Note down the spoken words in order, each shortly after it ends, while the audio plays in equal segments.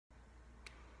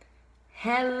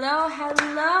Hello,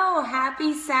 hello.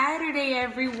 Happy Saturday,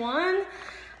 everyone.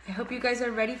 I hope you guys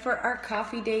are ready for our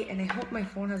coffee date, and I hope my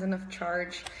phone has enough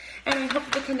charge. And I hope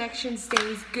the connection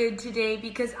stays good today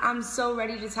because I'm so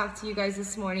ready to talk to you guys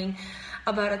this morning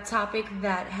about a topic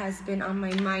that has been on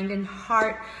my mind and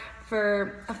heart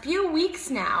for a few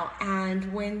weeks now.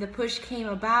 And when the push came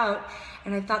about,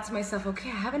 and I thought to myself, okay,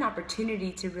 I have an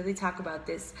opportunity to really talk about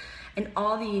this and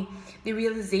all the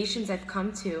realizations I've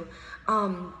come to.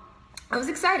 I was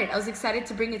excited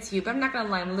to bring it to you, but I'm not gonna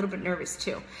lie, I'm a little bit nervous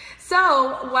too.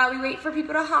 So while we wait for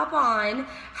people to hop on,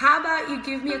 how about you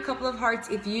give me a couple of hearts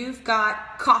if you've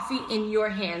got coffee in your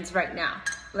hands right now,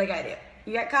 like I do.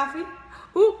 You got coffee?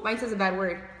 Ooh, mine says a bad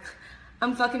word.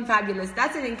 I'm fucking fabulous.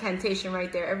 That's an incantation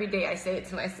right there. Every day I say it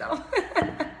to myself.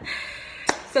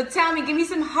 So tell me, give me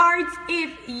some hearts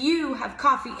if you have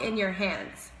coffee in your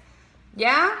hands.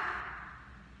 Yeah?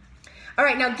 All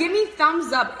right, now give me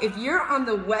thumbs up if you're on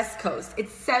the West Coast.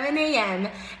 It's 7 a.m.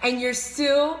 and you're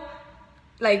still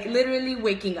like literally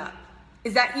waking up.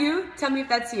 Is that you? Tell me if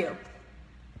that's you.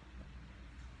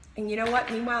 And you know what?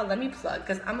 Meanwhile, let me plug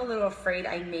because I'm a little afraid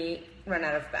I may run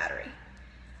out of battery.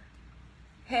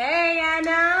 Hey,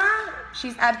 Anna.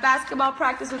 She's at basketball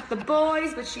practice with the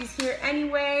boys, but she's here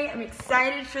anyway. I'm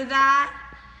excited for that.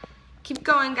 Keep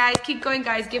going, guys. Keep going,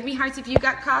 guys. Give me hearts if you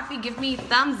got coffee. Give me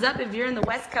thumbs up if you're in the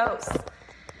West Coast.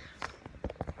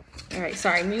 All right,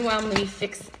 sorry. Meanwhile, let me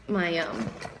fix my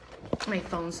my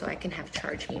phone so I can have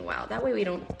charge meanwhile. That way we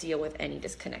don't deal with any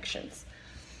disconnections.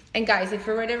 And guys, if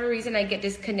for whatever reason I get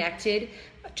disconnected,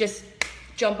 just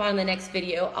jump on the next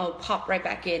video. I'll pop right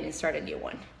back in and start a new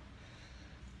one.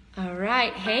 All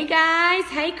right. Hey, guys.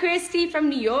 Hey, Christy from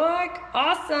New York.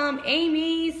 Awesome.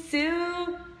 Amy,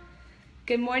 Sue.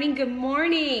 Good morning, good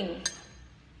morning.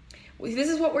 This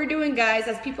is what we're doing, guys,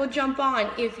 as people jump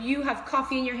on. If you have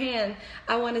coffee in your hand,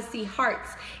 I want to see hearts.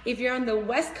 If you're on the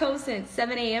West Coast and it's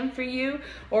 7 a.m. for you,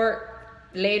 or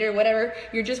later, whatever,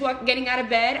 you're just getting out of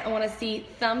bed, I want to see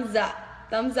thumbs up.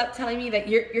 Thumbs up telling me that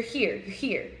you're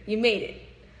here, you made it.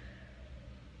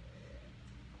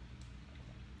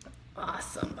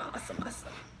 Awesome, awesome, awesome.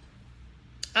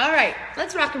 All right,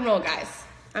 let's rock and roll, guys.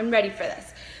 I'm ready for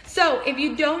this. So if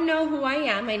you don't know who I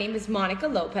am, my name is Monica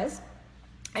Lopez.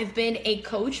 I've been a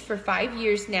coach for 5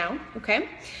 years now, okay?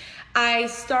 I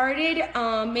started,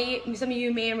 some of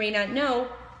you may or may not know,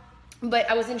 but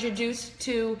I was introduced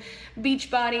to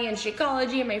Beachbody and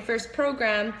Shakeology in my first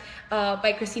program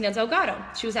by Christina Delgado.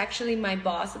 She was actually my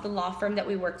boss at the law firm that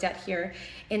we worked at here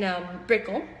in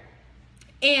Brickell.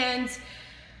 And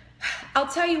I'll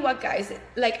tell you what, guys,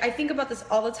 like I think about this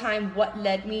all the time, what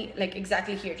led me like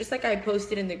exactly here, just like I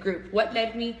posted in the group, what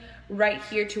led me right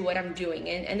here to what I'm doing.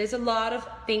 And there's a lot of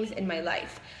things in my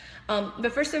life.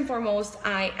 But first and foremost,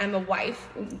 I am a wife.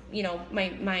 You know,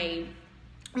 my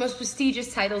most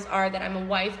prestigious titles are that I'm a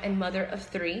wife and mother of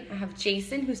 3. I have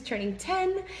Jayson, who's turning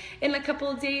 10 in a couple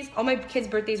of days. All my kids'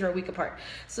 birthdays are a week apart.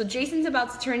 So Jayson's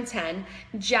about to turn 10,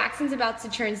 Jackson's about to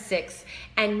turn 6,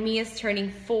 and Mia's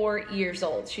turning 4 years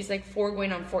old. She's like 4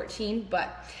 going on 14,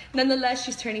 but nonetheless,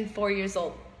 she's turning 4 years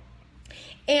old.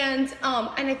 And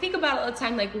I think about it all the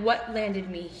time, like what landed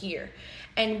me here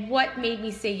and what made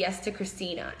me say yes to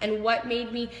Christina and what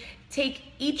made me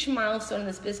take each milestone in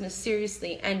this business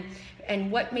seriously and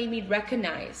what made me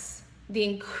recognize the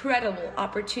incredible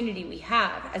opportunity we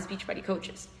have as Beachbody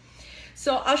coaches.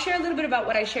 So I'll share a little bit about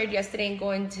what I shared yesterday and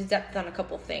go into depth on a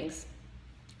couple things.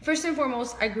 First and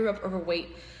foremost, I grew up overweight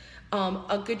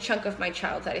a good chunk of my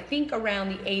childhood. I think around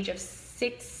the age of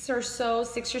 6 or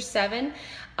 7,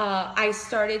 I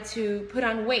started to put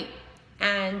on weight.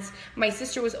 And my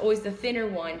sister was always the thinner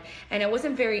one, and I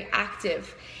wasn't very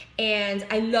active. And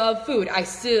I love food. I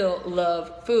still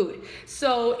love food.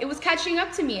 So it was catching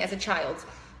up to me as a child.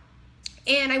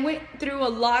 And I went through a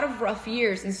lot of rough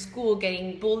years in school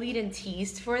getting bullied and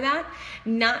teased for that.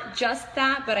 Not just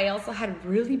that, but I also had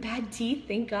really bad teeth.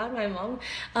 Thank God my mom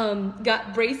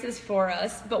got braces for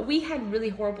us. But we had really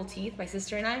horrible teeth, my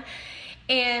sister and I.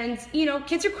 And, you know,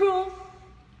 kids are cruel.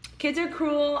 Kids are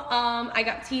cruel. I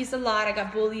got teased a lot. I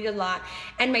got bullied a lot.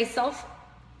 And my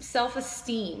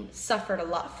self-esteem suffered a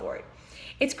lot for it.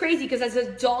 It's crazy because as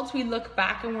adults, we look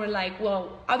back and we're like,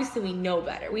 well, obviously we know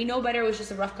better. We know better. It was just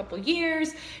a rough couple of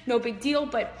years. No big deal.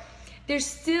 But there's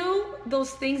still those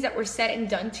things that were said and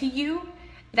done to you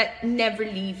that never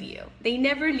leave you. They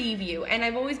never leave you. And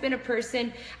I've always been a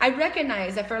person, I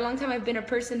recognize that for a long time, I've been a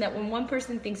person that when one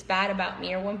person thinks bad about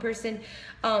me or one person,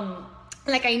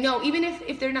 like I know, even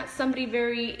if they're not somebody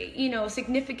very, you know,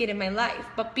 significant in my life,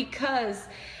 but because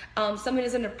someone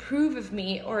doesn't approve of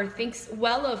me or thinks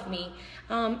well of me,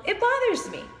 it bothers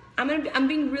me. I'm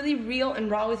being really real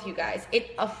and raw with you guys.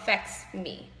 It affects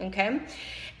me, okay?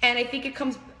 And I think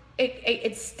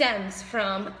it stems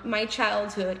from my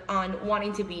childhood on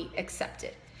wanting to be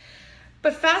accepted.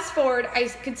 But fast forward, I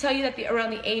can tell you that around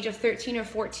the age of 13 or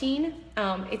 14,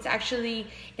 it's actually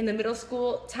in the middle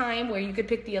school time where you could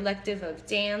pick the elective of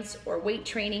dance or weight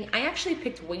training. I actually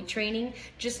picked weight training,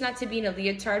 just not to be in a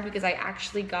leotard, because I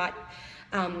actually got,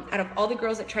 out of all the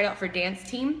girls that tried out for dance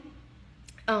team,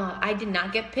 I did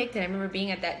not get picked. And I remember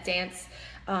being at that dance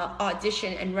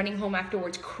audition and running home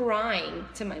afterwards crying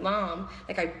to my mom.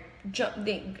 Like I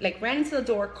ran into the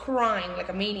door crying like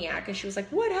a maniac, and she was like,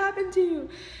 "What happened to you?"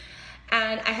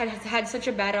 And I had such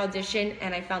a bad audition,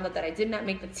 and I found out that I did not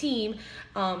make the team.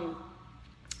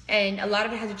 And a lot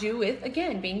of it had to do with,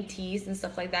 again, being teased and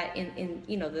stuff like that in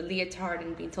the leotard,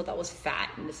 and being told I was fat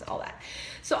and this all that.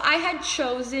 So I had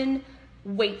chosen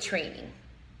weight training,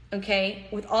 okay,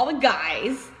 with all the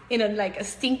guys in a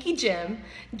stinky gym,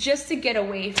 just to get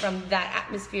away from that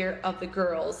atmosphere of the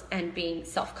girls and being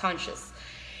self-conscious.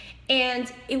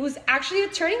 And it was actually a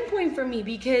turning point for me,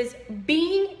 because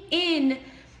being in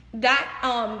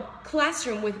that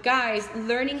classroom with guys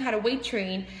learning how to weight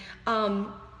train,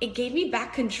 it gave me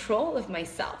back control of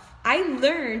myself. I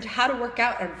learned how to work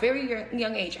out at a very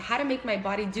young age, how to make my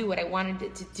body do what I wanted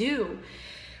it to do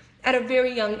at a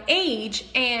very young age,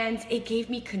 and it gave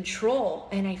me control,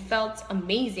 and I felt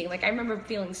amazing. Like, I remember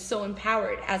feeling so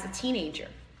empowered as a teenager.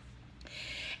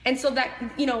 And so that,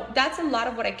 that's a lot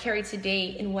of what I carry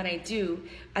today in what I do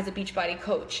as a Beachbody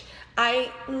coach.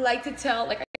 I like to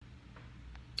tell,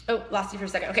 oh, lost you for a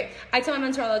second. Okay. I tell my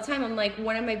mentor all the time, I'm like,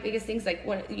 one of my biggest things,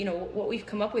 what we've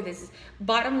come up with is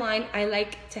bottom line, I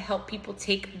like to help people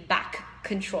take back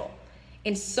control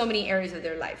in so many areas of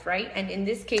their life, right? And in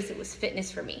this case, it was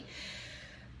fitness for me.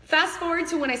 Fast forward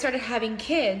to when I started having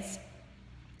kids,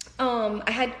 I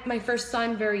had my first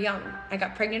son very young. I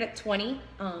got pregnant at 20.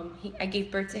 I gave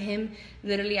birth to him.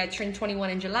 Literally, I turned 21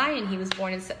 in July, and he was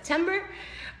born in September.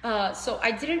 So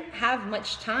I didn't have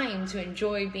much time to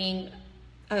enjoy being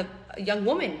a young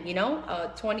woman,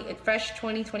 a fresh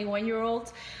 20,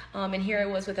 21-year-old. And here I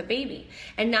was with a baby.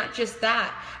 And not just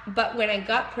that, but when I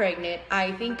got pregnant,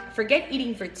 I think, forget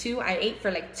eating for 2, I ate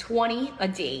for 20 a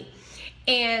day.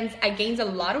 And I gained a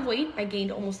lot of weight. I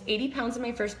gained almost 80 pounds in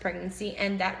my first pregnancy,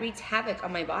 and that wreaked havoc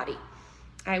on my body.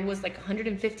 I was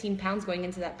 115 pounds going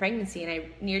into that pregnancy, and I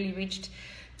nearly reached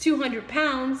 200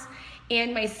 pounds.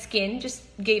 And my skin just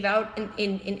gave out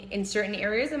in certain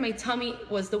areas, and my tummy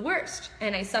was the worst.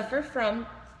 And I suffer from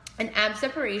an ab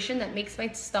separation that makes my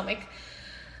stomach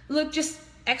look just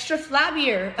extra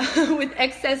flabbier with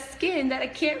excess skin that I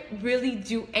can't really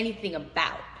do anything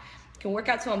about. I can work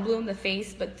out till I'm blue in the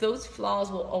face, but those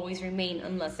flaws will always remain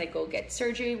unless I go get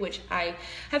surgery, which I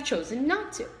have chosen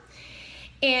not to.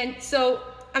 And so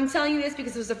I'm telling you this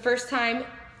because it was the first time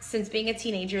since being a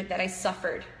teenager that I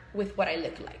suffered with what I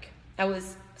looked like. I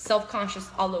was self-conscious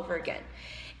all over again.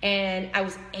 And I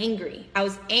was angry. I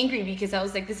was angry because I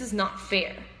was like, this is not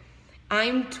fair.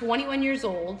 I'm 21 years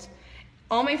old.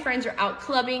 All my friends are out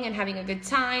clubbing and having a good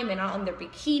time and out on their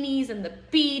bikinis and the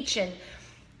beach.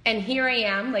 And here I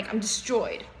am, I'm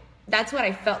destroyed. That's what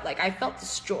I felt like. I felt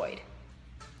destroyed.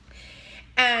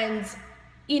 And,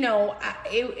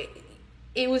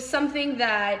 it was something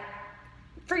that,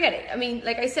 forget it. I mean,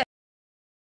 like I said,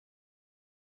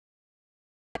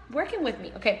 working with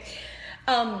me, okay.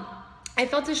 I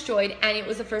felt destroyed, and it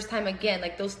was the first time again,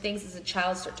 those things as a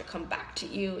child start to come back to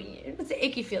you. It's an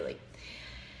icky feeling.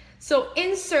 So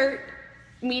insert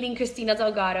meeting Christina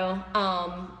Delgado.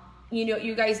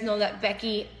 You guys know that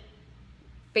Becky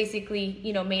basically,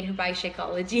 made her buy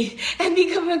Shakeology and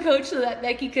become a coach so that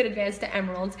Becky could advance to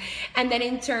Emeralds. And then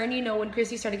in turn, when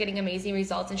Chrissy started getting amazing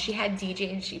results and she had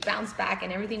DJ and she bounced back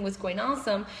and everything was going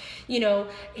awesome,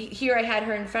 here I had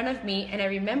her in front of me, and I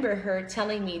remember her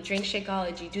telling me, drink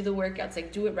Shakeology, do the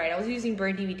workouts, do it right. I was using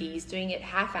burn DVDs, doing it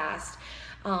half-assed.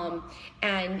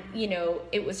 And,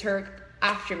 it was her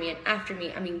after me.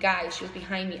 I mean, guys, she was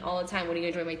behind me all the time. When are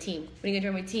you gonna join my team? When are you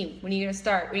gonna join my team? When are you gonna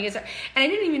start? When are you gonna start? And I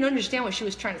didn't even understand what she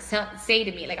was trying to say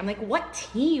to me. I'm like, what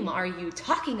team are you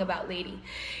talking about, lady?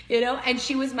 And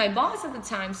she was my boss at the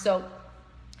time. So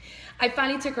I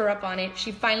finally took her up on it.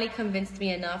 She finally convinced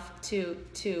me enough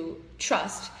to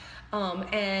trust.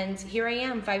 And here I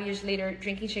am 5 years later,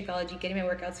 drinking Shakeology, getting my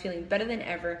workouts, feeling better than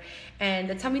ever. And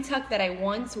the tummy tuck that I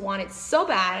once wanted so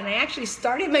bad, and I actually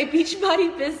started my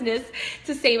Beachbody business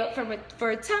to save up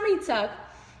for a tummy tuck,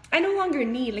 I no longer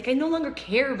need, I no longer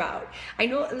care about. I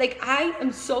know, I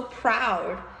am so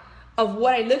proud of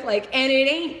what I look like, and it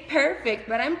ain't perfect,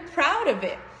 but I'm proud of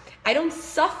it. I don't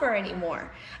suffer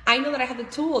anymore. I know that I have the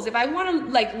tools. If I want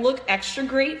to like look extra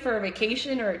great for a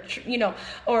vacation or, you know,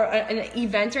 or an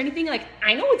event or anything, like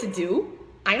I know what to do.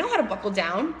 I know how to buckle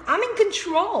down. I'm in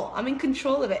control. I'm in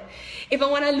control of it. If I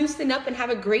want to loosen up and have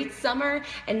a great summer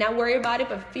and not worry about it,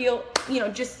 but feel, you know,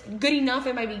 just good enough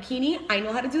in my bikini, I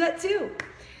know how to do that too.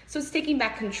 So it's taking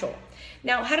back control.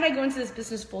 Now, how did I go into this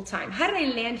business full time? How did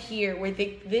I land here where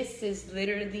this is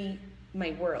literally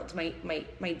my world,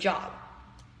 my job?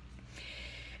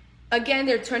 Again,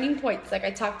 there are turning points like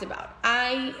I talked about.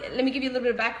 Let me give you a little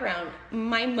bit of background.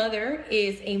 My mother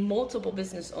is a multiple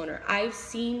business owner. I've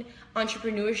seen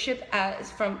entrepreneurship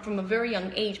from a very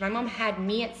young age. My mom had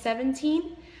me at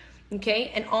 17,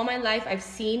 okay? And all my life I've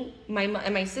seen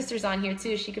and my sister's on here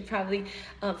too. She could probably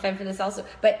fend for this also.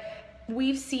 But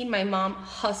we've seen my mom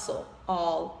hustle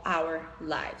all our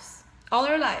lives. All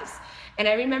our lives. And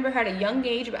I remember her at a young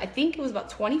age, I think it was about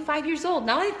 25 years old.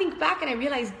 Now I think back and I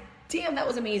realize, damn, that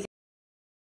was amazing.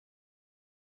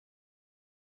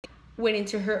 Went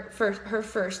into her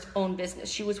first own business.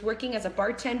 She was working as a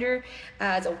bartender,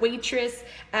 as a waitress,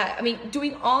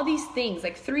 doing all these things,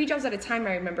 like 3 jobs at a time,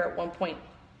 I remember at one point.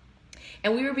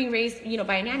 And we were being raised, you know,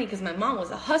 by a nanny because my mom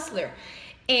was a hustler.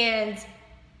 And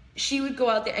she would go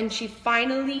out there and she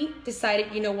finally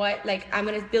decided, you know what, like I'm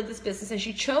going to build this business. And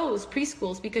she chose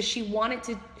preschools because she wanted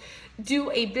to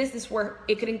do a business where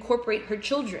it could incorporate her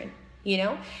children. You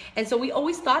know, and so we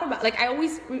always thought about, like, I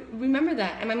always remember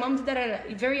that. And my mom did that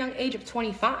at a very young age of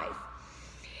 25.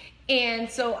 And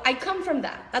so I come from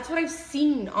that. That's what I've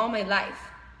seen all my life.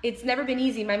 It's never been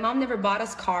easy. My mom never bought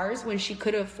us cars when she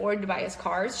could afford to buy us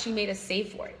cars. She made us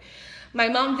save for it. My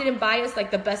mom didn't buy us like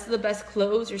the best of the best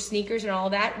clothes or sneakers and all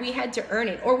that. We had to earn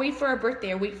it or wait for our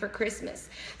birthday or wait for Christmas.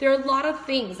 There are a lot of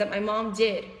things that my mom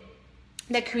did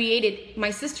that created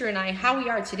my sister and I how we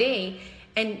are today.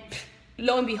 And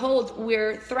lo and behold,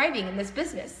 we're thriving in this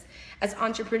business as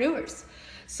entrepreneurs.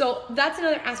 So that's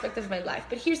another aspect of my life.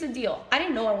 But here's the deal. I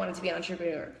didn't know I wanted to be an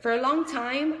entrepreneur. For a long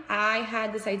time, I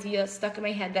had this idea stuck in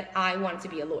my head that I wanted to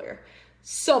be a lawyer.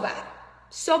 So bad.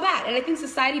 So bad. And I think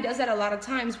society does that a lot of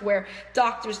times where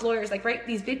doctors, lawyers, like, right,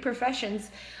 these big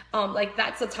professions, like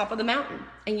that's the top of the mountain.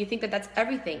 And you think that that's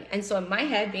everything. And so in my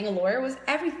head, being a lawyer was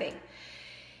everything.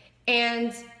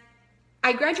 And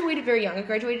I graduated very young. I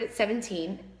graduated at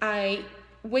 17. I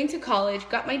went to college,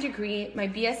 got my degree, my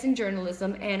BS in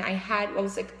journalism, and I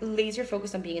was like laser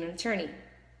focused on being an attorney.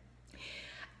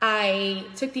 I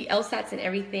took the LSATs and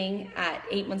everything at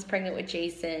 8 months pregnant with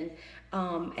Jayson,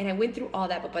 and I went through all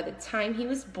that. But by the time he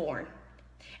was born,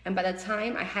 and by the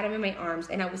time I had him in my arms,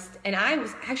 and I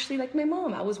was actually like my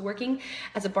mom. I was working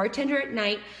as a bartender at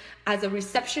night, as a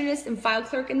receptionist and file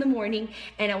clerk in the morning,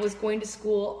 and I was going to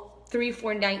school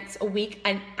 3-4 nights a week,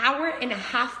 an hour and a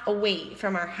half away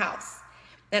from our house.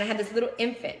 And I had this little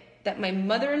infant that my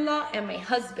mother-in-law and my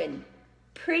husband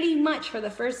pretty much for the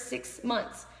first 6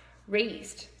 months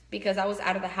raised because I was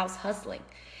out of the house hustling.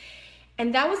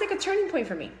 And that was like a turning point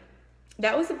for me.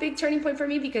 That was a big turning point for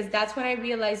me because that's when I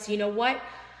realized, you know what?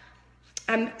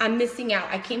 I'm missing out.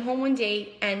 I came home one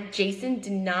day and Jayson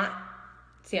did not,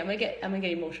 see, I'm gonna get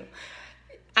emotional.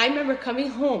 I remember coming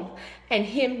home and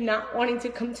him not wanting to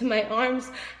come to my arms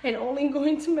and only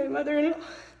going to my mother-in-law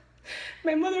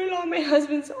and my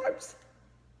husband's arms.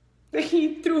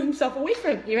 He threw himself away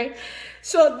from me, right?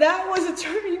 So that was a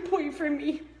turning point for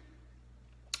me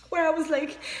where I was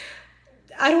like,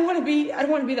 I don't want to be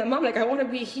that mom. Like, I want to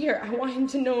be here. I want him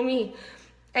to know me.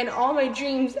 And all my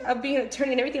dreams of being an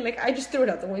attorney and everything, like, I just threw it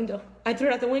out the window. I threw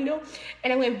it out the window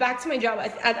and I went back to my job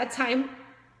at that time.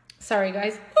 Sorry,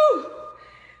 guys. Whew.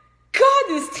 God,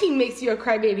 this team makes you a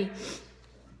crybaby.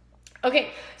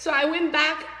 Okay, so I went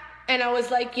back and I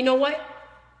was like, you know what?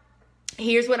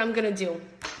 Here's what I'm going to do.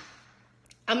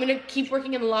 I'm going to keep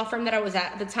working in the law firm that I was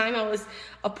at. At the time, I was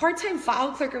a part-time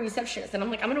file clerk and receptionist. And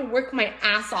I'm like, I'm going to work my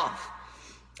ass off.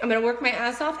 I'm going to work my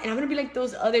ass off and I'm going to be like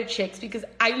those other chicks because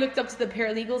I looked up to the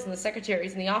paralegals and the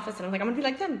secretaries in the office and I'm like, I'm going to be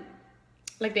like them.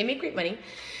 Like, they make great money.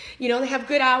 You know, they have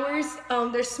good hours,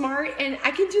 they're smart, and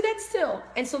I can do that still.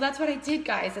 And so that's what I did,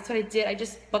 guys. That's what I did. I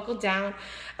just buckled down.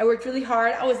 I worked really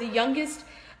hard. I was the youngest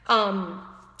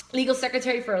legal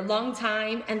secretary for a long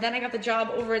time. And then I got the job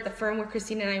over at the firm where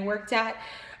Christina and I worked at,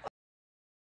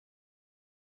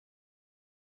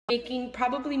 making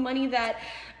probably money that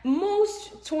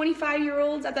most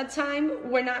 25-year-olds at that time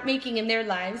were not making in their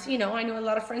lives. You know, I know a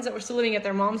lot of friends that were still living at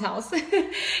their mom's house.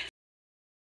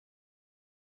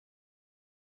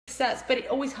 But it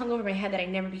always hung over my head that I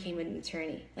never became an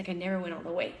attorney. Like, I never went all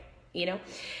the way, you know?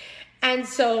 And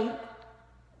so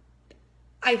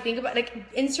I think about, like,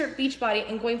 insert Beachbody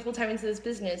and going full time into this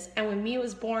business. And when Mia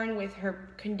was born with her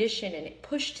condition and it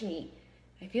pushed me,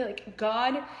 I feel like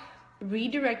God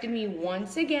redirected me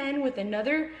once again with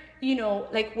another, you know,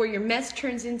 like where your mess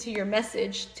turns into your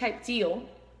message type deal.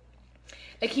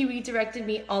 Like, he redirected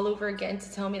me all over again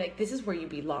to tell me, like, this is where you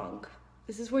belong.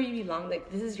 This is where you belong.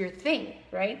 Like, this is your thing,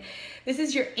 right? This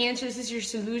is your answer. This is your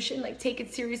solution. Like, take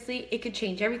it seriously. It could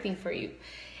change everything for you.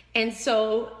 And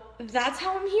so that's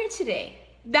how I'm here today.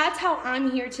 That's how I'm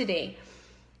here today.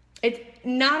 It's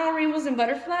not all rainbows and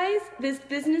butterflies. This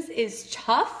business is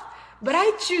tough, but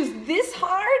I choose this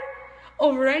hard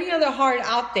over any other hard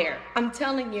out there. I'm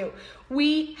telling you,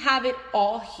 we have it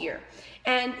all here.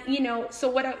 And, you know, so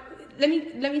let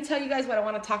me tell you guys what I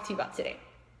want to talk to you about today.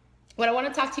 What I want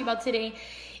to talk to you about today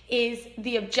is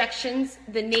the objections,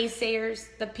 the naysayers,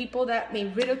 the people that may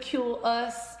ridicule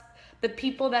us, the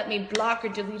people that may block or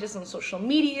delete us on social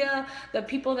media, the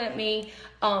people that may,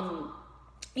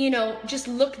 you know, just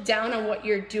look down on what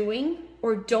you're doing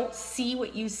or don't see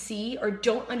what you see or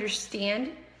don't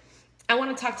understand. I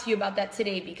want to talk to you about that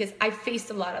today because I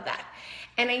faced a lot of that.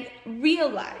 And I've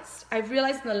realized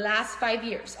in the last 5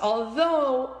 years,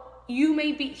 although you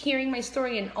may be hearing my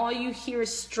story and all you hear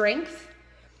is strength,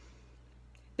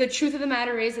 the truth of the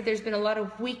matter is that there's been a lot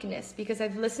of weakness because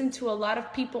I've listened to a lot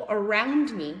of people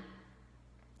around me.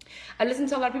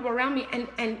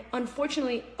 And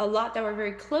unfortunately, a lot that were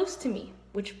very close to me,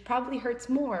 which probably hurts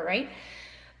more, right?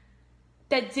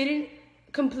 That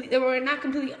were not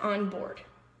completely on board,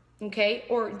 okay?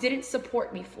 Or didn't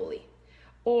support me fully,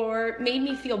 or made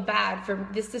me feel bad for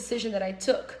this decision that I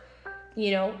took,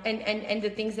 you know, and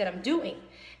the things that I'm doing.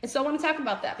 And so I want to talk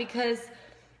about that because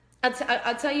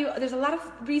I'll tell you, there's a lot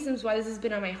of reasons why this has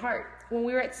been on my heart. When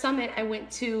we were at Summit, I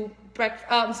went to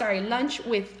lunch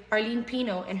with Arlene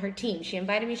Pino and her team. She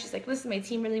invited me. She's like, listen, my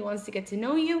team really wants to get to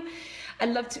know you. I'd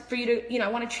love for you to, you know, I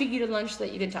want to treat you to lunch so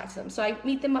that you can talk to them. So I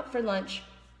meet them up for lunch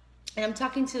and I'm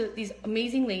talking to these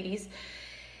amazing ladies.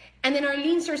 And then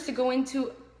Arlene starts to go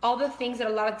into all the things that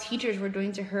a lot of teachers were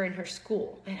doing to her in her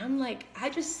school. And I'm like, I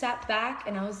just sat back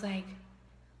and I was like,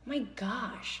 oh my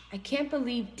gosh, I can't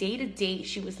believe day to day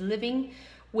she was living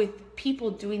with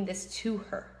people doing this to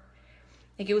her.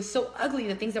 Like, it was so ugly,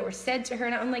 the things that were said to her.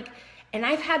 And I'm like, and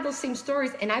I've had those same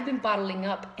stories and I've been bottling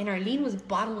up, and Arlene was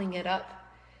bottling it up.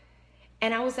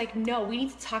 And I was like, no, we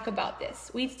need to talk about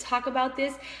this. We need to talk about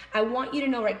this. I want you to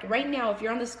know right now, if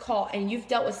you're on this call and you've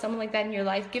dealt with someone like that in your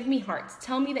life, give me hearts.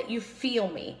 Tell me that you feel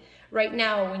me right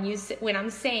now when I'm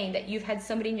saying that you've had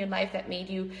somebody in your life that made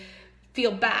you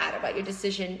feel bad about your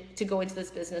decision to go into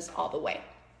this business all the way.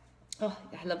 Oh,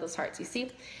 I love those hearts, you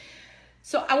see?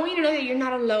 So I want you to know that you're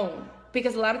not alone,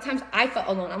 because a lot of times I felt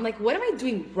alone. I'm like, what am I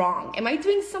doing wrong? Am I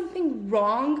doing something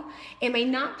wrong? Am I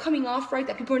not coming off right?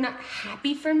 That people are not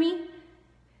happy for me?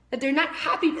 That they're not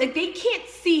happy, like they can't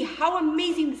see how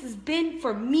amazing this has been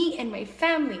for me and my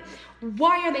family.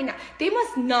 Why are they not? They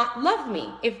must not love me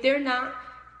if they're not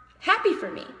happy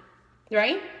for me,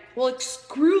 right? Well,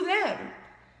 screw them.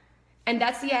 And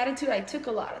that's the attitude I took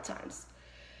a lot of times.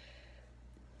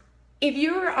 If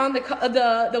you're on the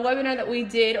webinar that we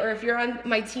did, or if you're on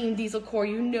my team Diesel Core,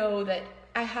 you know that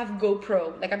I have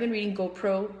GoPro. Like, I've been reading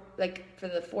GoPro like for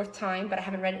the 4th time, but I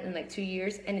haven't read it in like 2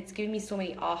 years, and it's giving me so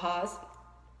many ahas.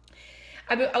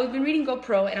 I've been reading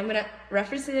GoPro, and I'm going to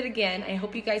reference it again. I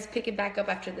hope you guys pick it back up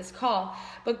after this call.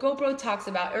 But GoPro talks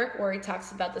about, Eric Worre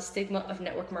talks about the stigma of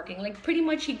network marketing. Like, pretty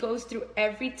much he goes through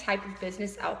every type of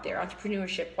business out there: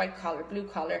 entrepreneurship, white collar, blue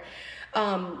collar,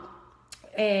 building,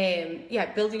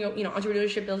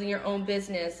 entrepreneurship, building your own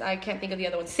business. I can't think of the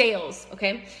other one. Sales,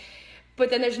 okay? But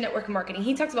then there's network marketing.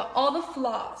 He talks about all the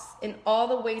flaws in all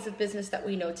the ways of business that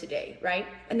we know today, right?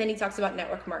 And then he talks about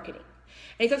network marketing.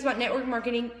 And he talks about network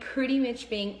marketing pretty much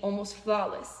being almost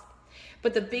flawless.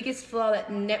 But the biggest flaw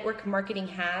that network marketing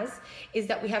has is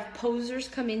that we have posers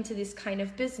come into this kind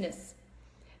of business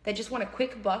that just want a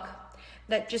quick buck,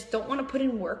 that just don't want to put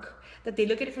in work, that they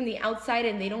look at it from the outside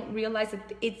and they don't realize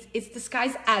that it's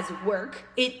disguised as work.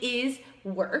 It is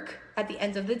work at the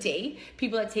end of the day.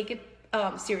 People that take it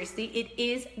seriously, it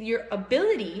is your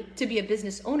ability to be a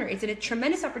business owner. It's a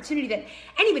tremendous opportunity that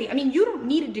anybody, you don't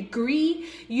need a degree,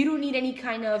 you don't need any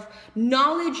kind of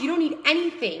knowledge, you don't need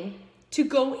anything to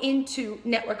go into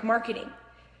network marketing.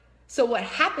 So what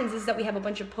happens is that we have a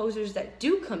bunch of posers that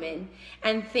do come in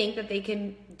and think that they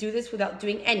can do this without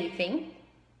doing anything.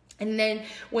 And then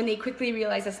when they quickly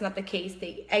realize that's not the case,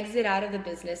 they exit out of the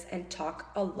business and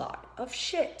talk a lot of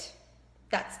shit.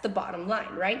 That's the bottom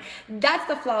line, right? That's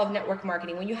the flaw of network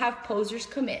marketing, when you have posers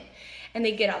come in and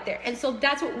they get out there. And so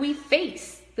that's what we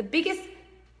face. The biggest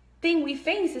thing we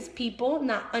face is people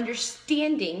not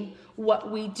understanding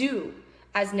what we do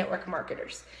as network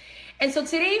marketers. And so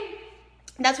today,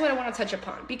 that's what I want to touch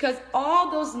upon, because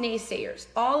all those naysayers,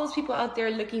 all those people out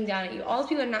there looking down at you, all those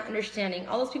people are not understanding,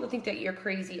 all those people think that you're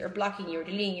crazy or blocking you or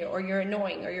deleting you or you're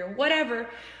annoying or you're whatever.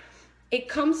 It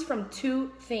comes from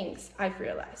two things I've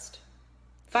realized.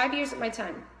 5 years of my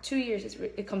time, 2 years,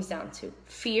 it comes down to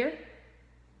fear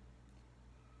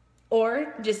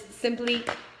or just simply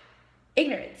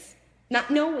ignorance, not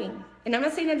knowing. And I'm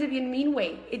not saying that to be in a mean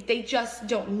way. They just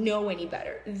don't know any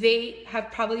better. They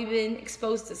have probably been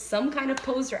exposed to some kind of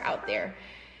poser out there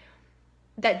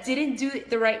that didn't do it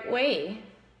the right way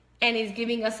and is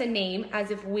giving us a name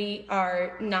as if we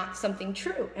are not something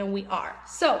true, and we are.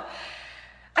 So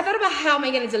I thought about, how am I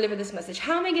going to deliver this message?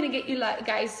 How am I going to get you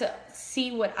guys to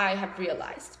see what I have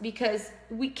realized? Because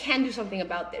we can do something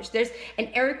about this. And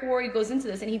Eric Worre goes into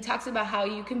this, and he talks about how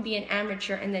you can be an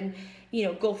amateur and then,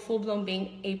 go full-blown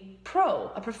being a pro,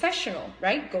 a professional,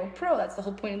 right? Go pro. That's the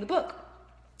whole point of the book.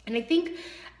 And I think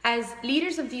as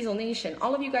leaders of Diesel Nation,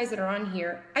 all of you guys that are on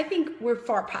here, I think we're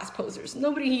far past posers.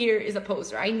 Nobody here is a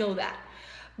poser. I know that.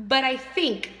 But I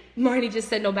think, Marley just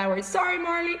said no bad words. Sorry,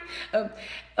 Marley.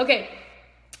 Okay.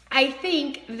 I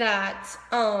think that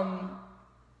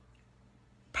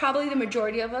probably the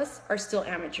majority of us are still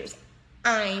amateurs.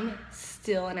 I'm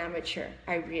still an amateur,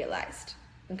 I realized,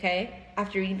 okay?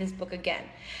 After reading this book again.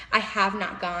 I have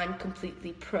not gone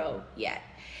completely pro yet.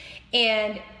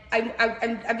 And I've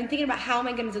been thinking about, how am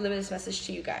I going to deliver this message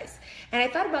to you guys? And I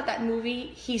thought about that movie,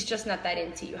 He's Just Not That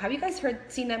Into You. Have you guys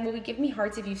seen that movie? Give me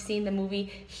hearts if you've seen the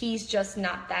movie, He's Just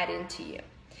Not That Into You.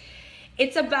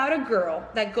 It's about a girl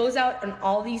that goes out on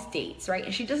all these dates, right?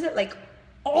 And she does it like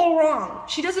all wrong.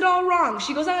 She does it all wrong.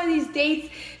 She goes out on these dates.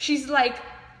 She's like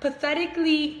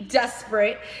pathetically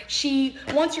desperate. She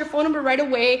wants your phone number right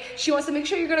away. She wants to make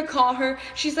sure you're going to call her.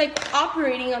 She's like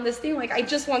operating on this thing like, I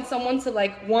just want someone to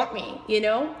like want me,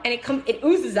 And it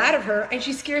oozes out of her, and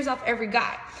she scares off every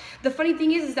guy. The funny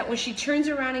thing is that when she turns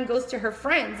around and goes to her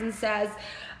friends and says,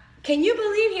 can you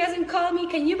believe he hasn't called me?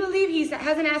 Can you believe he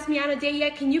hasn't asked me on a date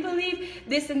yet? Can you believe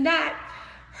this and that?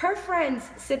 Her friends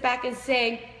sit back and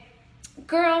say,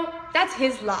 girl, that's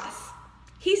his loss.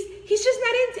 He's just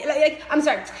not into, I'm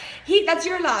sorry, that's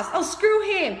your loss. Oh, screw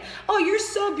him. Oh, you're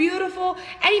so beautiful.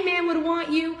 Any man would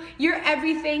want you. You're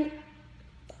everything.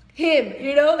 Him,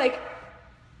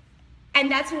 and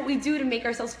that's what we do to make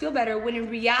ourselves feel better, when in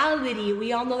reality,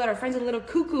 we all know that our friend's a little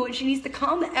cuckoo and she needs to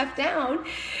calm the F down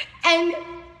and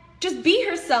just be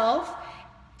herself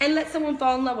and let someone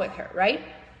fall in love with her, right?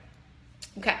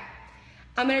 Okay,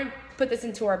 I'm gonna put this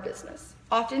into our business.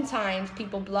 Oftentimes,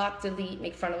 people block, delete,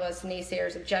 make fun of us,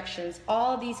 naysayers, objections,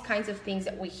 all these kinds of things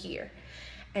that we hear.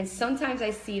 And sometimes I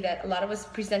see that a lot of us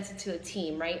present it to the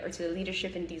team, right? Or to the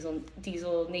leadership in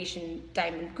Diesel Nation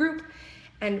Diamond Group.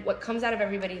 And what comes out of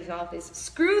everybody's mouth is,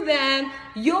 screw them,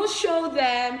 you'll show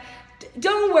them,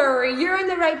 don't worry, you're in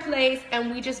the right place.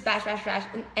 And we just bash.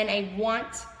 And I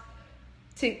want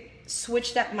to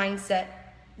switch that mindset,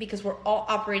 because we're all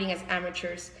operating as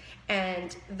amateurs,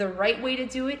 and the right way to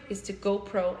do it is to go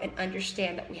pro and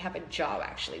understand that we have a job.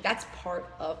 Actually, that's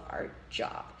part of our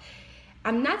job.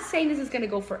 I'm not saying this is going to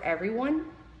go for everyone,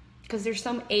 because there's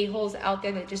some a-holes out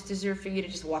there that just deserve for you to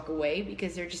just walk away,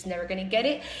 because they're just never going to get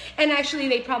it, and actually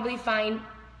they probably find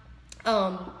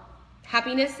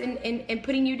happiness in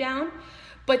putting you down.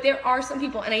 But there are some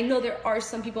people, and I know there are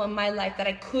some people in my life that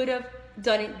I could have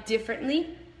done it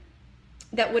differently,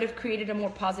 that would have created a more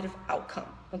positive outcome,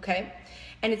 okay?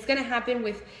 And it's gonna happen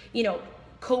with,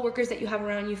 coworkers that you have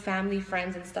around you, family,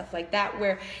 friends, and stuff like that,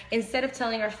 where instead of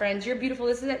telling our friends, you're beautiful,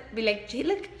 this is it, be like, hey,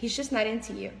 look, he's just not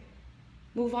into you.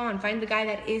 Move on, find the guy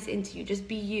that is into you, just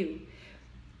be you.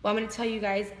 Well, I'm gonna tell you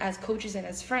guys, as coaches and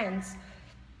as friends,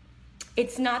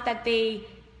 it's not that they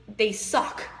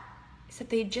suck, it's that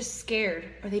they're just scared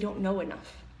or they don't know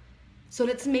enough. So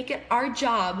let's make it our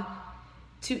job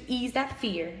to ease that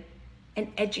fear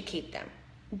and educate them,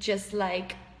 just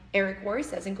like Eric Worre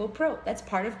says, and go pro. That's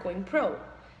part of going pro.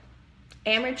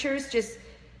 Amateurs just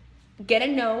get a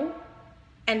no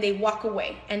and they walk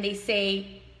away and they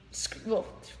say, well,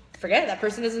 forget it, that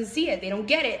person doesn't see it, they don't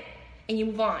get it, and you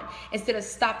move on. Instead of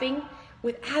stopping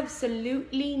with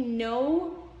absolutely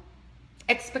no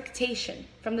expectation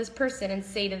from this person and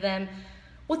say to them,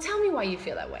 well, tell me why you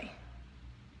feel that way.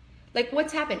 Like,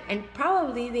 what's happened? And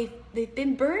probably they've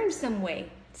been burned some way.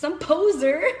 Some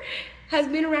poser has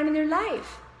been around in their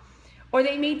life. Or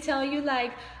they may tell you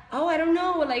like, oh, I don't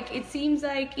know, like, it seems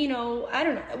like, I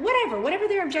don't know, whatever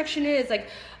their objection is, like,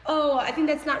 oh, I think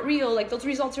that's not real, like, those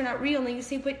results are not real. And you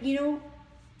say, but,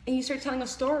 And you start telling a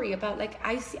story about like,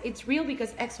 I see, it's real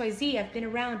because XYZ, I've been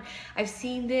around, I've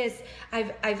seen this,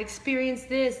 I've experienced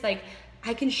this, like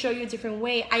I can show you a different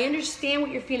way. I understand what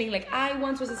you're feeling. Like I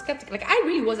once was a skeptic. Like I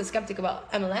really was a skeptic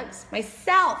about MLMs.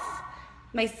 Myself,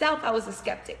 I was a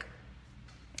skeptic.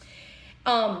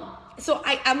 So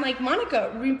I'm like,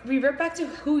 Monica, revert back to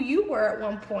who you were at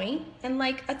one point and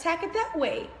like attack it that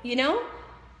way, you know?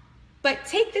 But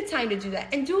take the time to do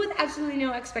that and do it with absolutely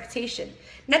no expectation.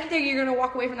 Not that you're going to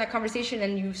walk away from that conversation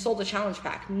and you sold a challenge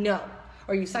pack. No.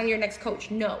 Or you signed your next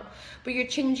coach. No. But you're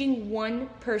changing one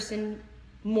person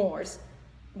more's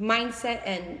mindset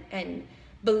and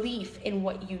belief in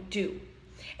what you do.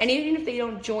 And even if they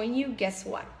don't join you, guess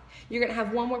what? You're going to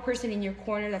have one more person in your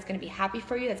corner that's going to be happy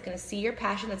for you, that's going to see your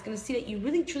passion, that's going to see that you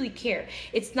really, truly care.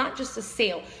 It's not just a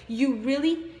sale. You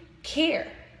really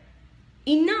care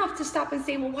enough to stop and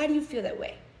say, well, why do you feel that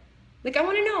way? Like, I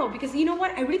want to know, because you know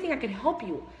what? I really think I can help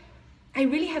you. I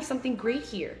really have something great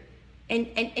here. And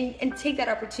take that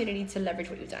opportunity to leverage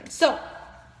what you've done. So,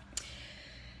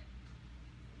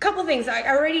 couple things. I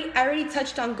already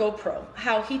touched on GoPro,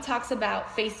 how he talks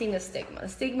about facing the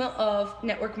stigma of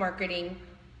network marketing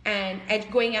and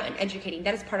going out and educating.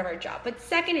 That is part of our job. But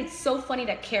second, it's so funny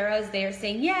that Kara is there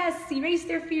saying, yes, erase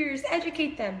their fears,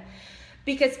 educate them.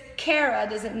 Because Kara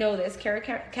doesn't know this. Kara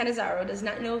Canizaro does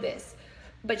not know this.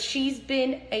 But she's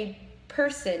been a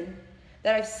person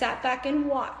that I've sat back and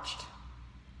watched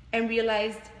and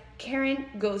realized Karen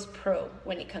goes pro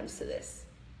when it comes to this.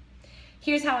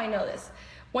 Here's how I know this.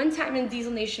 One time in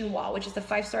Diesel Nation Wall, which is the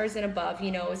 5 stars and above,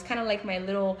 you know, it's kind of like my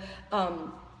little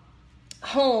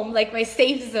home, like my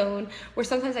safe zone, where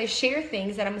sometimes I share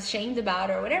things that I'm ashamed about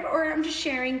or whatever, or I'm just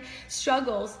sharing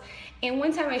struggles. And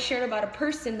one time I shared about a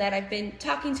person that I've been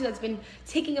talking to that's been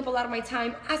taking up a lot of my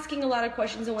time, asking a lot of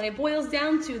questions. And when it boils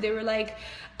down to, they were like,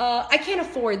 I can't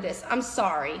afford this. I'm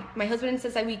sorry. My husband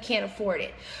says that we can't afford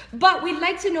it. But we'd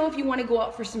like to know if you want to go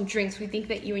out for some drinks. We think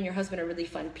that you and your husband are really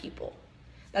fun people.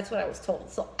 That's what I was told.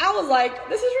 So I was like,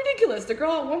 this is ridiculous. The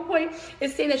girl at one point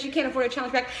is saying that she can't afford a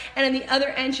challenge pack. And on the other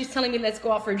end, she's telling me, let's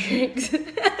go out for drinks.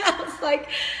 I was like,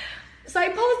 so I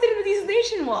posted it in the Diesel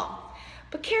Nation Wall.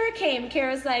 But Kara came.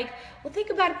 Kara's like, well, think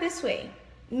about it this way.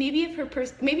 Maybe if her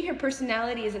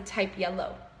personality is a type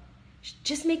yellow,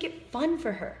 just make it fun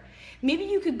for her. Maybe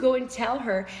you could go and tell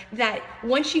her that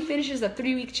once she finishes a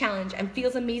 3-week challenge and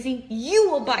feels amazing, you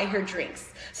will buy her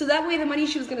drinks. So that way the money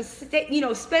she was going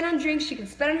to spend on drinks, she can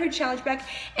spend on her challenge back,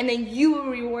 and then you will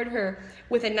reward her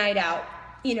with a night out,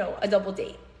 a double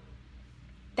date.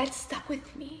 That stuck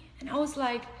with me. And I was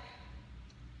like,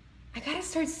 I got to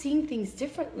start seeing things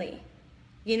differently.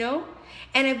 And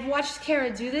I've watched Kara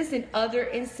do this in other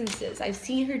instances. I've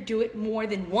seen her do it more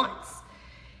than once.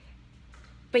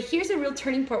 But here's a real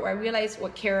turning point where I realized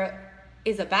what Kara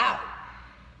is about.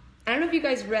 I don't know if you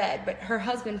guys read, but her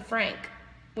husband, Frank,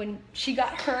 when she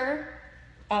got her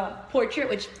portrait,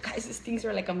 which, guys, these things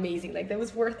are like amazing. Like, that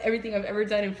was worth everything I've ever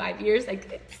done in 5 years. Like,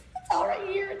 it's all right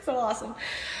here. It's so awesome.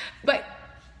 But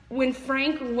when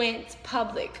Frank went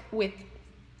public with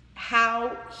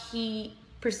how he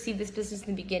perceived this business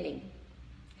in the beginning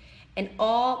and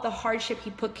all the hardship he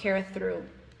put Kara through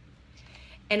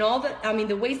and all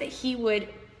the ways that he would,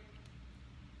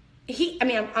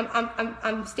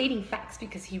 I'm stating facts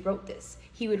because he wrote this.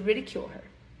 He would ridicule her.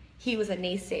 He was a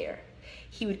naysayer.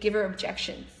 He would give her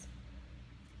objections.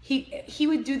 He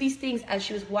would do these things as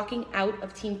she was walking out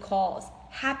of team calls.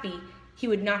 Happy, he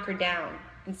would knock her down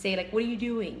and say, like, what are you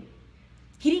doing?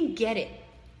 He didn't get it.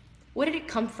 What did it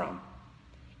come from?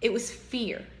 It was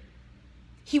fear.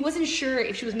 He wasn't sure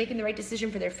if she was making the right decision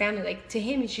for their family. Like, to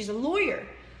him, she's a lawyer.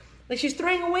 Like, she's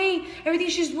throwing away everything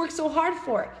she's worked so hard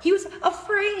for. He was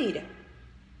afraid.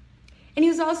 And he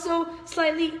was also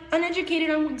slightly uneducated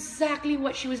on exactly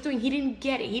what she was doing. He didn't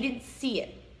get it. He didn't see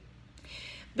it.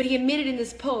 But he admitted in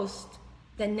this post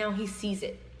that now he sees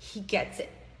it. He gets it.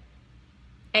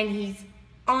 And he's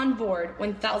on board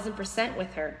 1,000%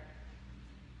 with her.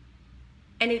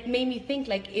 And it made me think,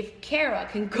 like, if Kara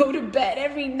can go to bed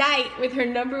every night with her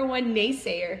number one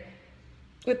naysayer,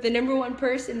 with the number one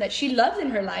person that she loves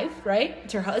in her life, right?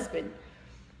 It's her husband.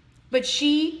 But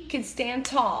she can stand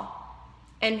tall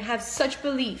and have such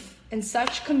belief and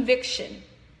such conviction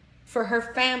for her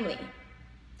family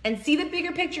and see the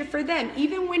bigger picture for them,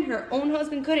 even when her own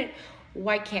husband couldn't.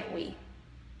 Why can't we?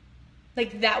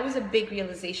 Like, that was a big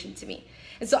realization to me.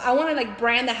 And so I want to, like,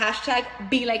 brand the hashtag,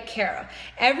 be like Kara.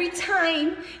 Every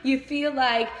time you feel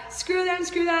like, screw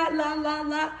that, la, la,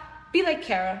 la, be like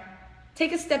Kara.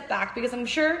 Take a step back, because I'm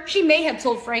sure she may have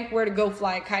told Frank where to go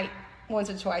fly a kite once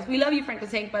or twice. We love you, Frank the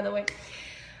Tank, by the way.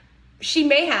 She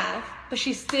may have, but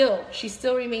she still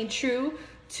remained true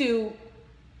to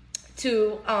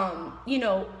to, you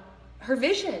know, her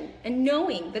vision and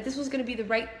knowing that this was going to be the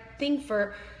right thing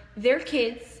for their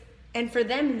kids and for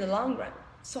them in the long run.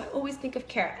 So I always think of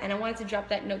Kara, and I wanted to drop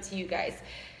that note to you guys.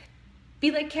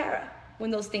 Be like Kara when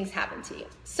those things happen to you.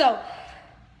 So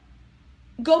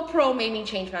GoPro made me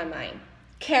change my mind.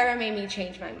 Kara made me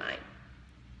change my mind.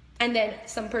 And then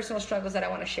some personal struggles that I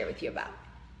want to share with you about.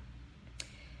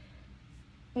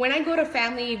 When I go to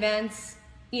family events,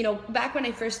 you know, back when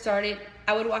I first started,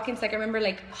 I would walk into, like, I remember,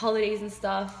 like, holidays and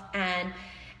stuff, and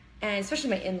especially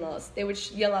my in-laws, they would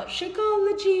yell out,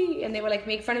 Shakeology, and they would, like,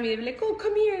 make fun of me. They'd be like, oh,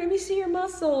 come here, let me see your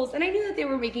muscles. And I knew that they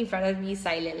were making fun of me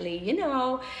silently, you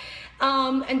know,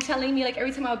 and telling me, like,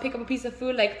 every time I would pick up a piece of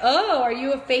food, like, oh, are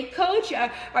you a fake coach?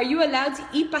 Are you allowed to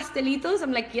eat pastelitos?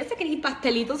 I'm like, yes, I can eat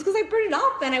pastelitos because I burn it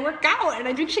off, and I work out, and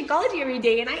I drink Shakeology every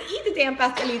day, and I eat the damn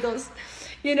pastelitos.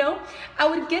 You know, I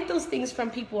would get those things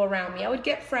from people around me. I would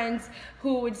get friends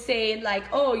who would say, like,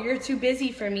 oh, you're too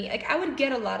busy for me. Like, I would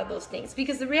get a lot of those things,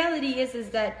 because the reality is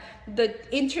that the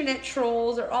internet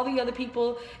trolls or all the other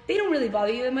people, they don't really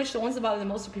bother you that much. The ones that bother the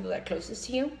most are people that are closest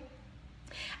to you.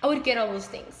 I would get all those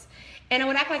things. And I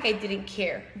would act like I didn't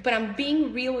care. But I'm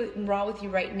being real and raw with you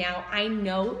right now. I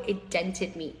know it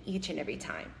dented me each and every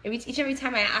time. Each and every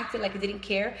time I acted like I didn't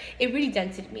care, it really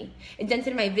dented me. It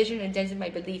dented my vision and dented my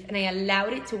belief. And I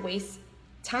allowed it to waste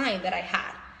time that I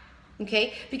had.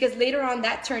 Okay? Because later on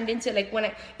that turned into, like,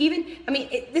 when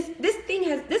this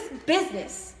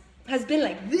business has been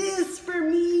like this for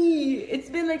me. It's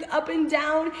been like up and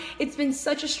down. It's been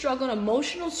such a struggle, an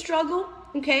emotional struggle.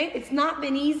 Okay? It's not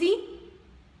been easy.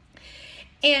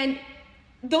 And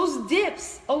those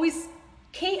dips always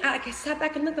came. Like, I sat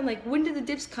back and looked. I'm like, when did the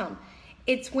dips come?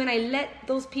 It's when I let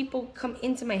those people come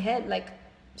into my head, like,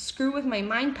 screw with my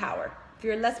mind power. If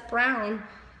you're Les Brown,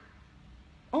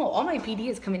 all my PD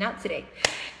is coming out today.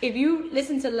 If you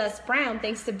listen to Les Brown,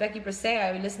 thanks to Becky Brasea,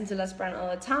 I would listen to Les Brown all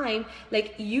the time.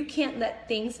 Like, you can't let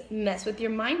things mess with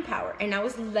your mind power. And I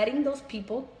was letting those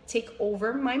people take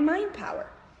over my mind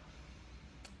power.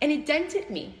 And it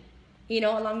dented me, you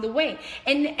know, along the way.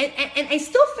 And I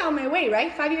still found my way,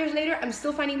 right? 5 years later, I'm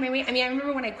still finding my way. I mean, I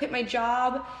remember when I quit my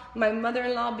job, my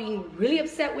mother-in-law being really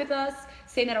upset with us,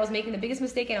 saying that I was making the biggest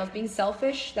mistake and I was being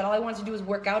selfish, that all I wanted to do was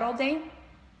work out all day.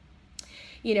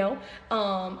 You know,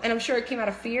 and I'm sure it came out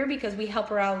of fear, because we help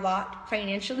her out a lot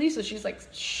financially. So she's like,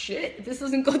 shit, if this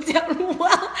doesn't go down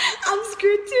well, I'm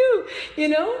screwed too, you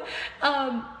know?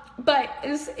 But it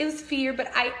was fear.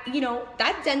 But you know,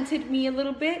 that dented me a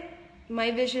little bit. My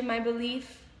vision, my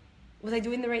belief. Was I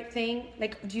doing the right thing?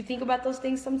 Like, do you think about those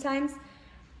things sometimes?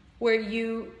 Where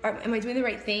am I doing the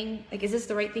right thing? Like, is this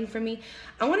the right thing for me?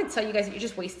 I want to tell you guys that you're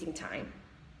just wasting time.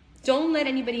 Don't let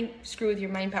anybody screw with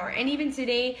your mind power. And even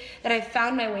today that I've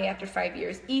found my way after 5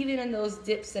 years, even in those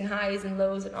dips and highs and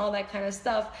lows and all that kind of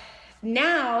stuff,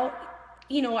 now,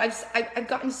 you know, I've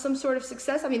gotten some sort of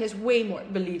success. I mean, there's way more,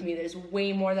 believe me, there's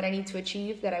way more that I need to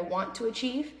achieve, that I want to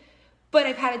achieve. But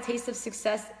I've had a taste of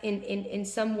success in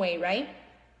some way, right?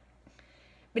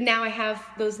 But now I have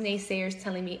those naysayers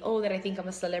telling me, oh, that I think I'm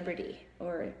a celebrity,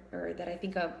 or that I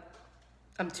think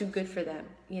I'm too good for them.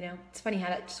 You know, it's funny how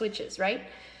that switches, right?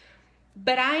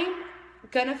 But I'm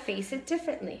gonna face it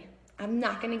differently. I'm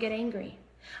not gonna get angry.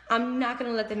 I'm not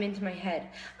gonna let them into my head.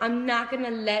 I'm not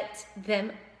gonna let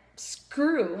them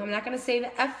screw. I'm not gonna say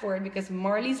the F word because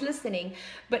Marley's listening,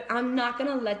 but I'm not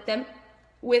gonna let them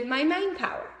with my mind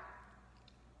power.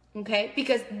 Okay,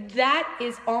 because that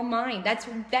is all mine. That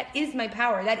is my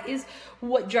power. That is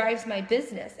what drives my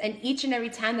business. And each and every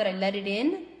time that I let it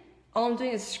in, all I'm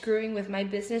doing is screwing with my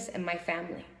business and my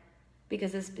family,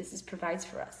 because this business provides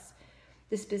for us.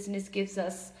 This business gives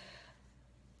us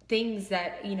things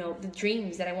that, you know, the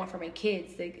dreams that I want for my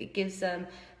kids. It gives them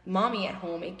mommy at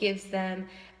home. It gives them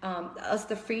us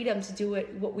the freedom to do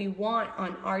what we want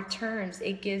on our terms.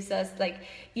 It gives us, like,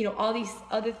 you know, all these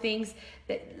other things,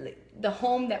 that the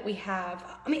home that we have.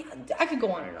 I mean, I could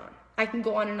go on and on. I can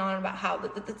go on and on about how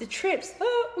the trips.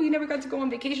 Oh, we never got to go on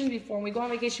vacations before, and we go on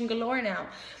vacation galore now.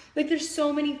 Like, there's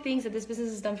so many things that this business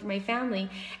has done for my family.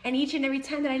 And each and every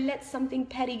time that I let something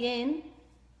petty in,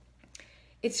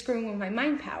 it's screwing with my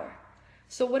mind power.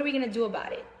 So what are we going to do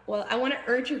about it? Well, I want to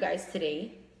urge you guys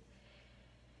today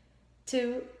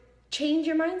to change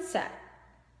your mindset.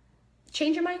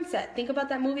 Change your mindset. Think about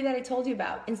that movie that I told you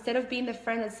about. Instead of being the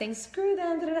friend that's saying, screw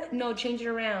them, da, da, da. No, change it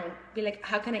around. Be like,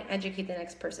 how can I educate the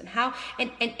next person? How?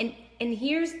 And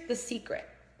here's the secret.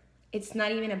 It's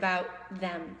not even about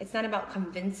them. It's not about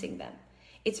convincing them.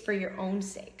 It's for your own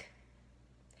sake.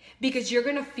 Because you're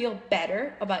going to feel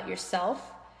better about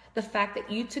yourself, the fact that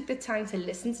you took the time to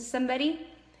listen to somebody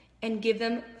and give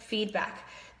them feedback.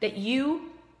 That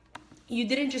you you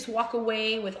didn't just walk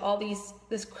away with all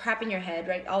this crap in your head,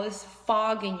 right? All this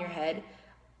fog in your head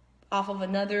off of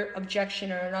another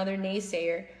objection or another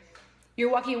naysayer.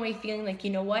 You're walking away feeling like, you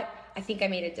know what? I think I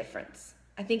made a difference.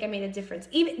 I think I made a difference.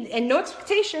 Even, and no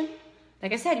expectation.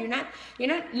 Like I said, you're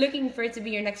not looking for it to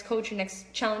be your next coach, your next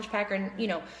challenge pack, or, you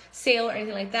know, sale or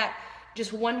anything like that.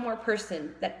 Just one more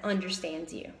person that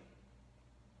understands you,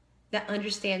 that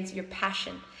understands your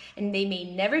passion. And they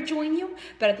may never join you,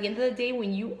 but at the end of the day,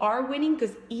 when you are winning,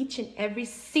 because each and every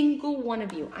single one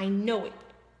of you, I know it,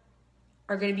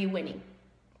 are going to be winning,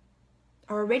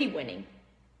 are already winning.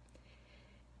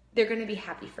 They're going to be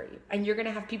happy for you. And you're going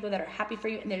to have people that are happy for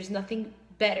you. And there's nothing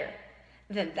better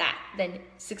than that, than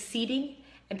succeeding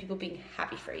and people being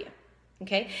happy for you.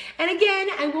 Okay? And again,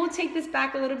 I will take this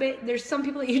back a little bit. There's some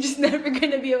people that you're just never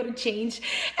going to be able to change.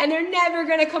 And they're never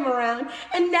going to come around.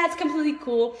 And that's completely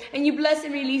cool. And you bless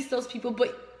and release those people.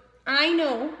 But I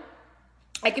know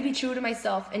I can be true to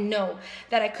myself and know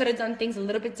that I could have done things a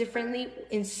little bit differently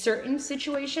in certain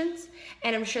situations.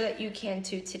 And I'm sure that you can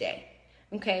too today.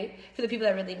 Okay, for the people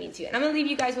that really mean to you. And I'm going to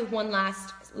leave you guys with one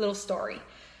last little story.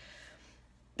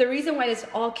 The reason why this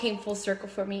all came full circle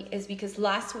for me is because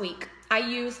last week I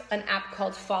used an app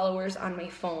called Followers on my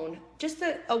phone. Just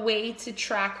a way to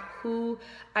track who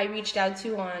I reached out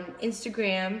to on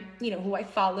Instagram, you know, who I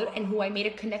followed and who I made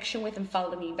a connection with and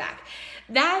followed me back.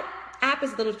 That app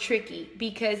is a little tricky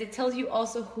because it tells you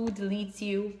also who deletes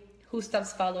you, who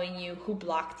stops following you, who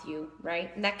blocked you,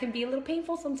 right? And that can be a little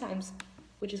painful sometimes,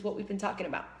 which is what we've been talking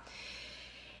about.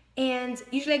 And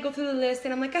usually I go through the list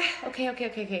and I'm like, okay.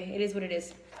 It is what it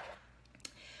is.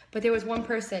 But there was one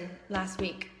person last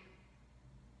week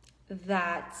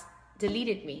that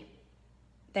deleted me,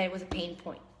 that it was a pain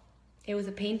point. It was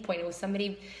a pain point. It was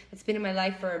somebody that's been in my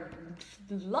life for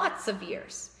lots of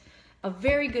years, a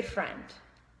very good friend.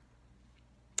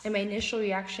 And my initial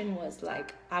reaction was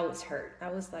like, I was hurt. I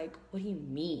was like, what do you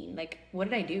mean? Like, what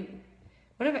did I do?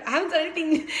 I haven't done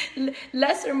anything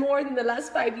less or more than the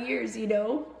last 5 years, you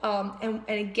know? And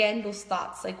again, those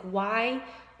thoughts, like, why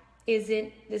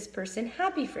isn't this person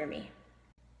happy for me?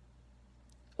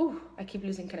 Ooh, I keep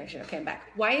losing connection. Okay, I'm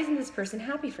back. Why isn't this person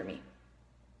happy for me?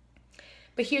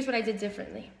 But here's what I did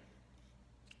differently.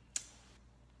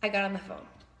 I got on the phone.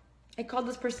 I called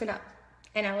this person up.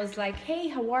 And I was like, hey,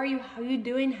 how are you? How are you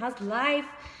doing? How's life?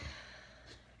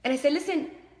 And I said, listen,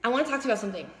 I want to talk to you about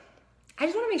something. I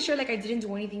just want to make sure, like, I didn't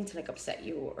do anything to, like, upset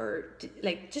you or,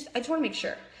 like, I just want to make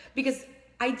sure. Because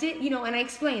I did, you know, and I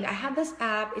explained, I have this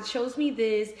app, it shows me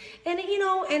this, and, you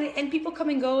know, and people come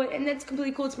and go, and that's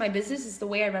completely cool. It's my business. It's the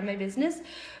way I run my business.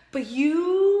 But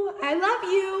you, I love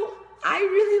you. I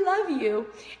really love you.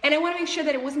 And I want to make sure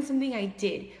that it wasn't something I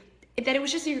did. That it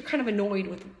was just you're kind of annoyed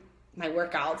with my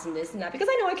workouts and this and that. Because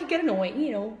I know I could get annoying,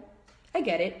 you know. I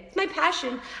get it. It's my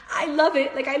passion. I love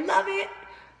it. Like, I love it.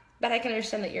 But I can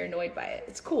understand that you're annoyed by it.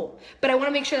 It's cool. But I want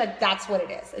to make sure that that's what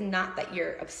it is and not that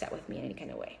you're upset with me in any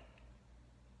kind of way.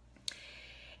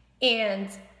 And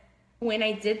when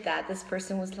I did that, this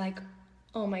person was like,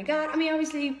 oh my God. I mean,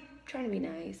 obviously trying to be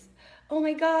nice. Oh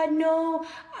my God, no.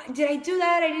 Did I do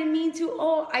that? I didn't mean to.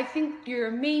 Oh, I think you're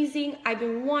amazing. I've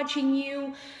been watching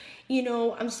you. You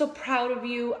know, I'm so proud of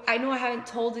you. I know I haven't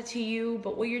told it to you,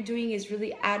 but what you're doing is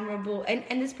really admirable.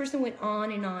 And this person went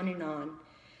on and on and on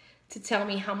to tell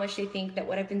me how much they think that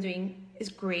what I've been doing is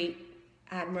great,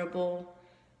 admirable,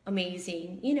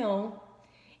 amazing, you know.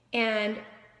 And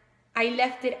I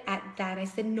left it at that. I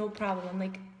said, no problem. I'm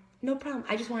like, no problem.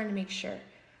 I just wanted to make sure.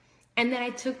 And then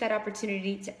I took that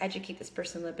opportunity to educate this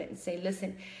person a little bit and say,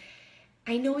 listen,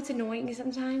 I know it's annoying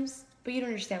sometimes, but you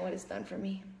don't understand what it's done for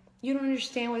me. You don't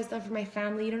understand what it's done for my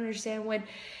family. You don't understand what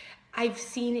I've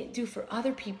seen it do for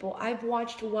other people. I've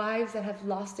watched wives that have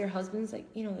lost their husbands, like,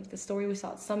 you know, like the story we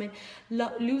saw at Summit,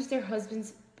 lose their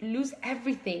husbands, lose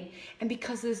everything. And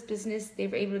because of this business, they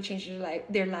were able to change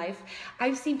their life.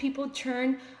 I've seen people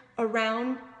turn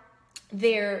around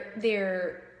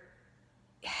their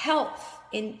health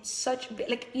in such,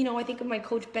 like, you know, I think of my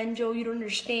coach Benjo. You don't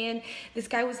understand. This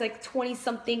guy was like 20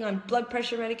 something on blood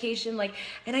pressure medication, like,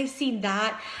 and I've seen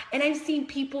that. And I've seen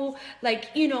people, like,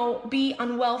 you know, be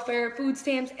on welfare, food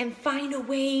stamps, and find a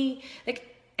way, like,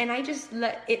 and I just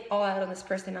let it all out on this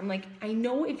person. I'm like, I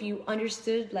know if you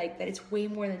understood, like, that it's way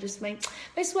more than just my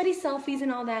sweaty selfies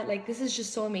and all that, like, this is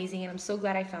just so amazing, and I'm so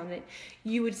glad I found it,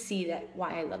 you would see that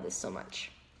why I love this so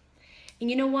much. And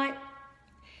you know what?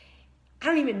 I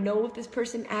don't even know if this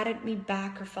person added me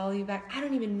back or followed you back. I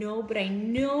don't even know, but I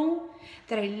know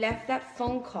that I left that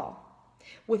phone call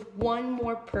with one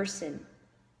more person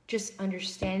just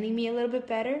understanding me a little bit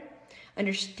better,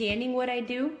 understanding what I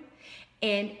do,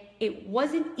 And it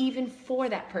wasn't even for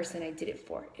that person I did it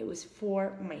for. It was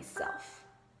for myself.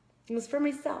 It was for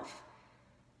myself.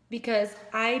 Because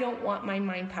I don't want my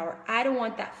mind power. I don't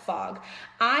want that fog.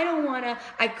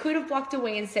 I could have walked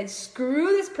away and said, screw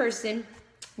this person.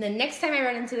 The next time I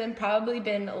run into them, probably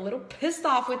been a little pissed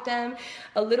off with them,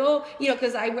 a little,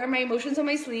 because I wear my emotions on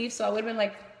my sleeve. So I would have been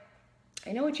like,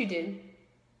 I know what you did.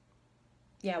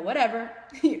 Yeah, whatever.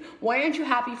 Why aren't you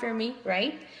happy for me,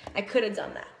 right? I could have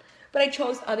done that. But I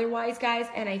chose otherwise, guys,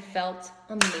 and I felt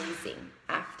amazing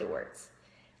afterwards.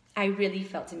 I really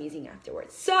felt amazing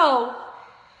afterwards. So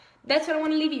that's what I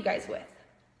want to leave you guys with.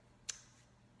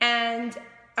 And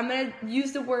I'm going to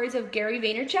use the words of Gary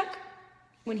Vaynerchuk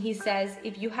when he says,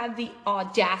 if you have the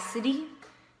audacity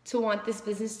to want this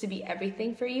business to be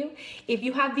everything for you, if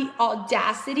you have the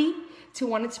audacity to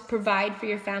want it to provide for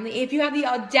your family, if you have the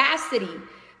audacity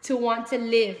to want to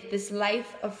live this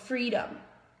life of freedom,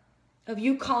 of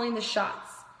you calling the shots,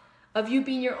 of you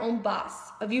being your own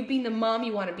boss, of you being the mom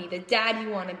you want to be, the dad you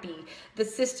want to be, the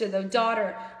sister, the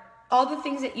daughter, all the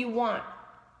things that you want,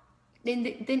 then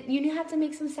you have to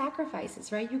make some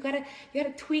sacrifices, right? You gotta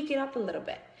tweak it up a little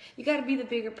bit. You gotta be the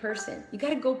bigger person. You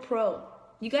gotta go pro.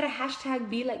 You gotta hashtag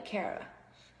be like Kara.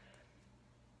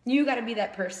 You gotta be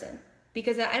that person.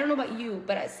 Because I don't know about you,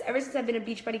 but ever since I've been a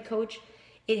Beachbody coach,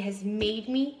 it has made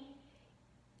me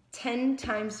 10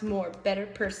 times more better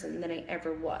person than I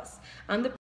ever was.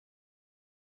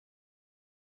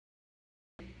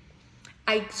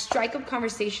 I strike up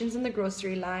conversations in the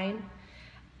grocery line.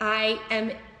 I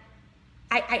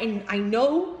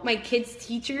know my kids'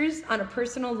 teachers on a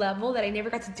personal level that I never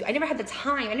got to do. I never had the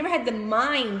time. I never had the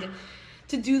mind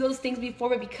to do those things before.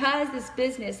 But because this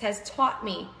business has taught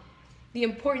me the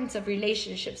importance of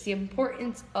relationships, the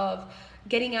importance of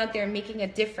getting out there and making a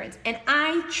difference. And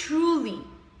I truly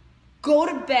go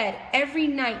to bed every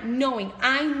night knowing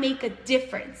I make a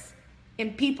difference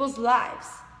in people's lives.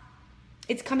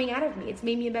 It's coming out of me. It's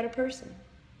made me a better person.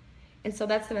 And so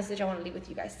that's the message I want to leave with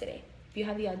you guys today. If you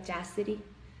have the audacity,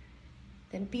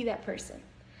 then be that person.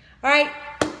 All right,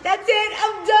 that's it.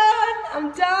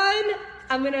 I'm done.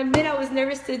 I'm going to admit I was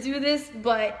nervous to do this,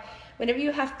 but whenever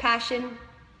you have passion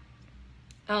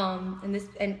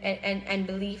and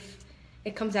belief,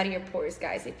 it comes out of your pores,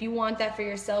 guys. If you want that for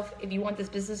yourself, if you want this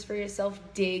business for yourself,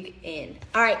 dig in.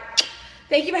 All right,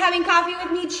 thank you for having coffee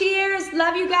with me. Cheers.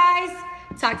 Love you guys.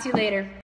 Talk to you later.